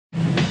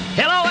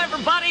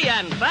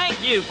and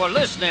thank you for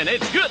listening.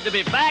 It's good to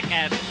be back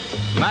at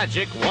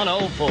Magic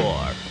 104.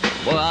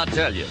 Well, I'll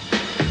tell you,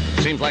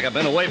 seems like I've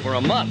been away for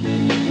a month,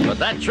 but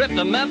that trip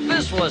to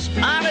Memphis was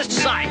out of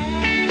sight.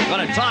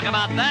 Going to talk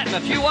about that and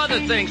a few other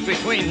things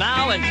between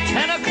now and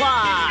 10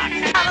 o'clock.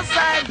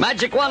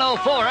 Magic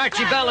 104,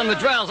 Archie Bell and the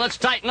Drells. Let's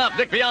tighten up.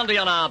 Dick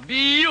Biondi on a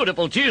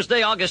beautiful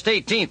Tuesday, August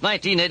 18th,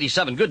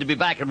 1987. Good to be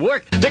back at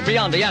work. Dick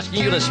Biondi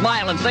asking you to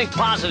smile and think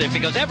positive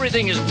because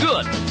everything is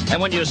good.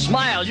 And when you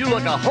smile, you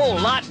look a whole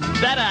lot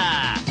better.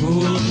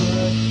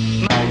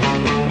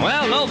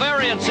 Well, no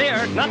variants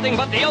here. Nothing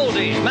but the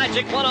oldies.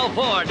 Magic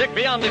 104. Dick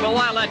Biondi, the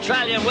Wild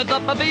Australian with the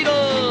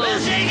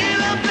Beatles.